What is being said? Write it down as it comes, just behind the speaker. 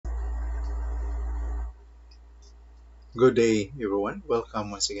Good day, everyone.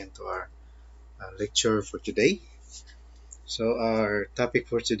 Welcome once again to our lecture for today. So, our topic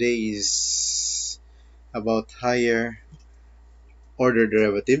for today is about higher order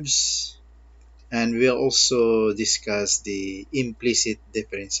derivatives, and we'll also discuss the implicit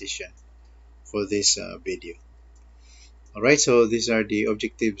differentiation for this video. Alright, so these are the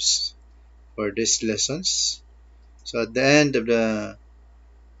objectives for these lessons. So, at the end of the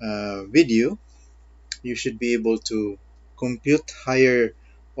video, you should be able to compute higher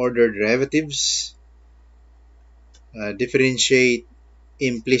order derivatives, differentiate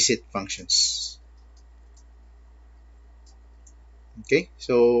implicit functions. Okay,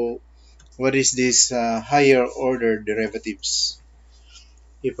 so what is this higher order derivatives?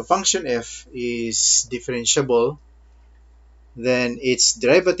 If a function f is differentiable, then its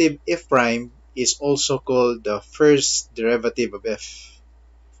derivative f prime is also called the first derivative of f.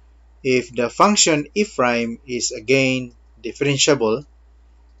 If the function f prime is again differentiable,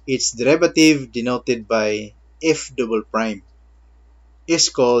 its derivative denoted by f double prime is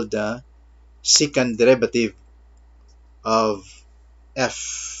called the second derivative of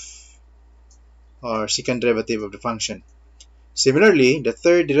f, or second derivative of the function. Similarly, the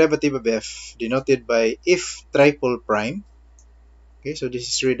third derivative of f, denoted by f triple prime, okay, so this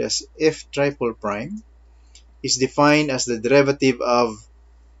is read as f triple prime, is defined as the derivative of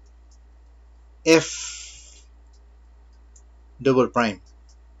f double prime,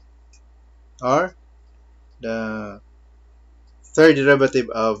 or the third derivative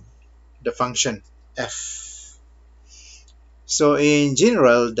of the function f. So in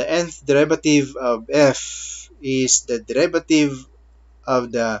general, the nth derivative of f is the derivative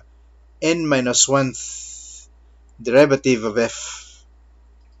of the n minus 1th derivative of f.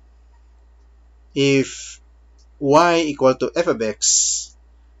 If y equal to f of x,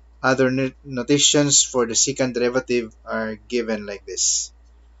 other notations for the second derivative are given like this.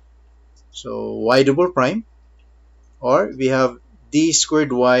 So y double prime, or we have d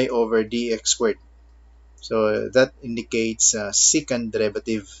squared y over dx squared. So that indicates second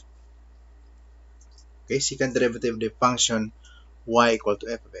derivative. Okay, second derivative of the function y equal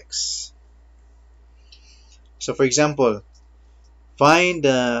to f of x. So for example, find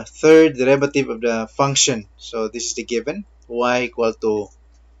the third derivative of the function. So this is the given, y equal to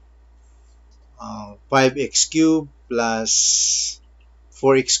 5x cubed plus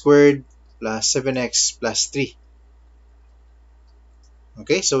 4x squared plus 7x plus 3.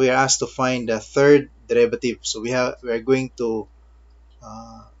 Okay, so we are asked to find the third derivative. So we are going to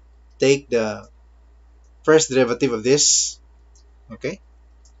uh, take the first derivative of this. Okay,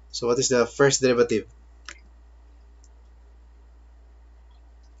 so what is the first derivative?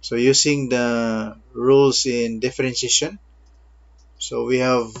 So using the rules in differentiation, so we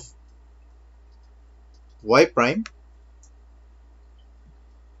have y prime.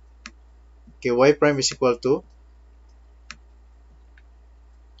 Okay, y prime is equal to,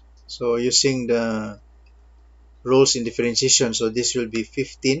 so using the rules in differentiation, so this will be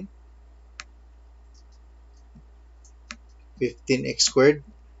 15x squared,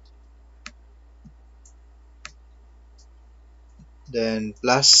 then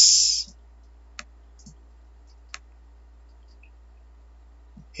plus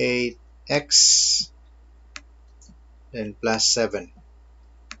 8x, then plus 7,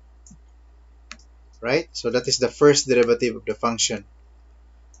 right? So that is the first derivative of the function.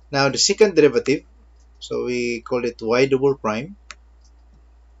 Now the second derivative, so we call it y double prime.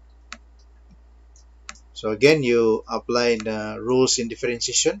 So again, you apply the rules in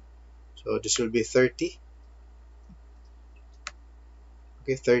differentiation. So this will be 30.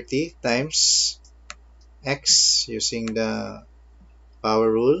 Okay, 30 times x using the power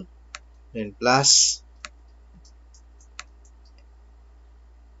rule, then plus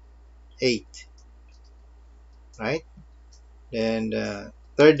 8, right? Then the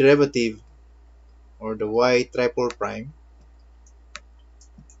third derivative, or the y triple prime,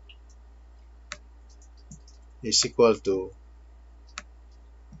 is equal to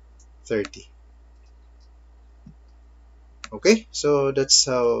 30. Okay, so that's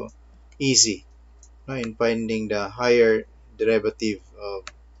how easy in finding the higher derivative of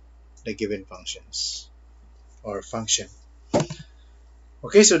the given functions or function.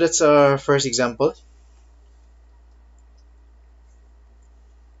 Okay, so that's our first example.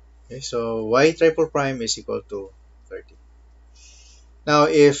 Okay, so y triple prime is equal to 30. Now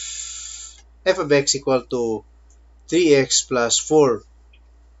if f of x equal to 3x plus 4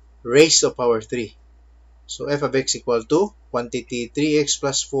 raised to power 3, so f of x equal to quantity 3x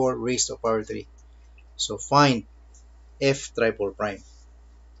plus 4 raised to power 3. So find f triple prime.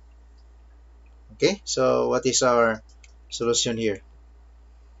 Okay, so what is our solution here.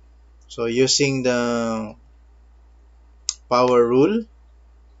 So using the power rule,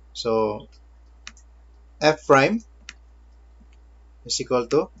 so f prime is equal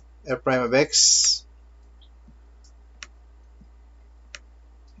to f prime of x.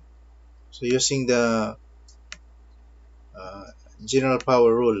 So using the uh, general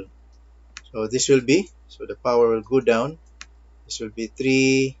power rule, so this will be, so the power will go down. This will be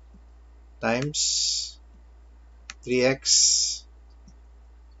 3 times 3x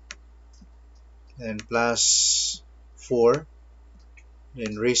and plus 4,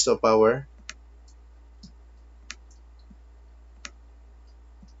 then raised to power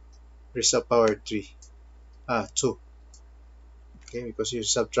 3, 2. Okay, because you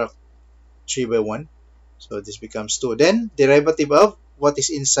subtract 3 by 1, so this becomes 2. Then derivative of what is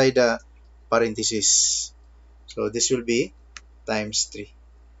inside the parenthesis, so this will be times 3.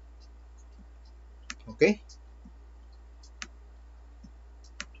 Okay,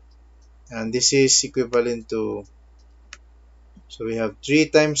 and this is equivalent to, so we have 3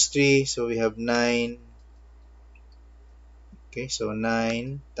 times 3, so we have 9. Okay, so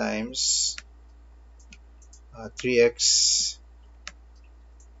 9 times 3x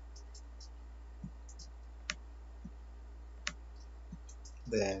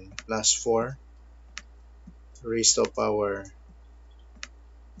then plus 4 raised to power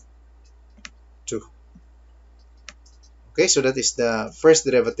 2. Okay, so that is the first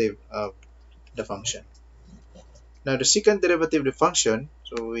derivative of the function. Now the second derivative of the function,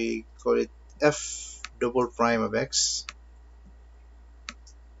 so we call it f double prime of x.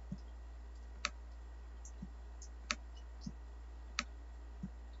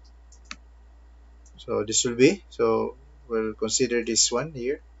 So this will be, so we'll consider this one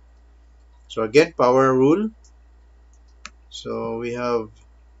here. So again, power rule. So we have,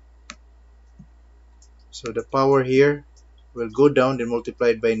 so the power here will go down, then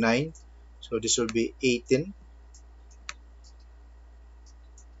multiplied by 9. So this will be 18.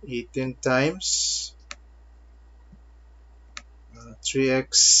 18 times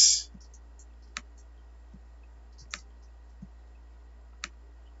 3x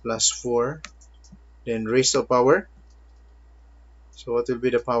plus 4, then raised to power. So what will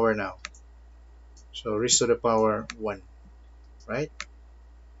be the power now? So raised to the power 1, right?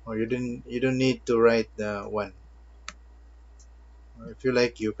 Or you don't need to write the 1. If you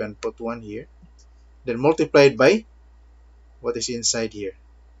like, you can put 1 here. Then multiplied by what is inside here.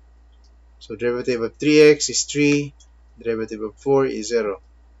 So derivative of 3x is 3, derivative of 4 is 0.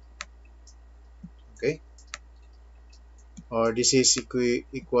 Okay? Or this is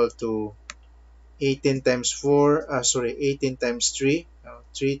equal to 18 times 4, 18 times 3,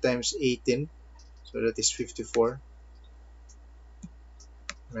 3 times 18, so that is 54,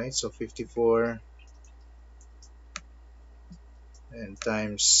 right? So 54 and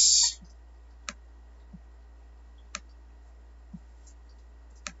times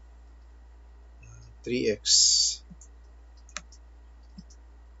 3x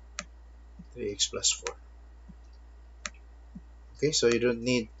plus 4. Okay, so you don't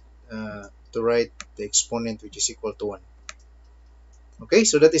need to write the exponent which is equal to 1. Okay,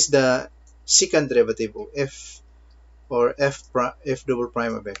 so that is the second derivative of f, or f double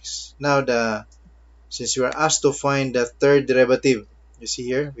prime of x. Now since we are asked to find the third derivative, you see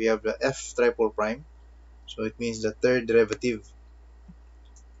here we have the f triple prime, so it means the third derivative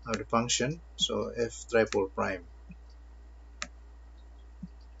of the function. So f triple prime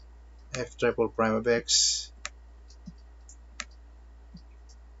of x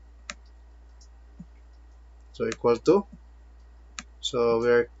so equal to, so we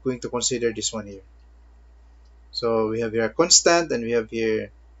are going to consider this one here. So we have here a constant and we have here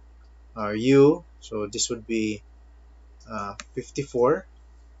our u, so this would be 54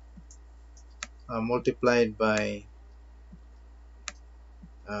 multiplied by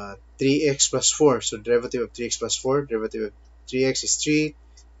 3x plus 4. So derivative of 3x plus 4, derivative of 3x is 3,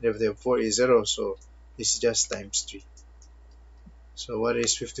 derivative of 4 is 0, so this is just times 3. So what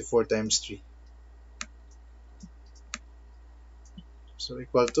is 54 times 3? So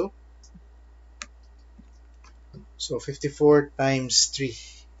equal to, so 54 times 3.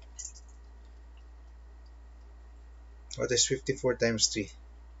 What is 54 times 3?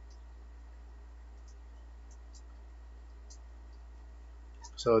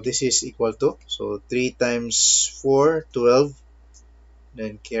 So this is equal to, so 3 times 4, 12,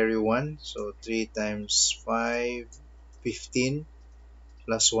 then carry 1, so 3 times 5, 15,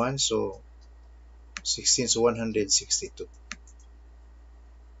 plus 1, so 16, so 162.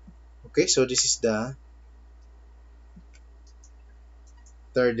 Okay, so this is the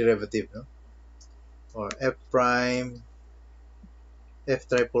third derivative, no? Or f prime f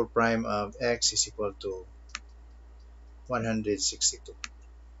triple prime of x is equal to 162.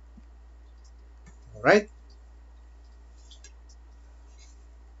 All right.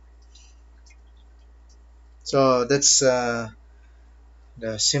 So that's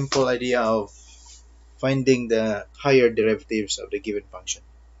the simple idea of finding the higher derivatives of the given function.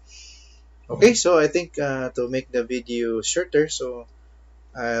 Okay, so I think to make the video shorter, so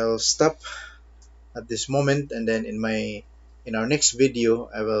I'll stop at this moment, and then in our next video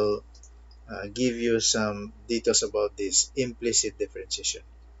I will give you some details about this implicit differentiation.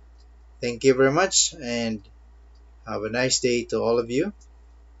 Thank you very much, and have a nice day to all of you.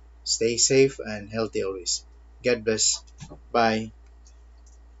 Stay safe and healthy always. God bless. Bye.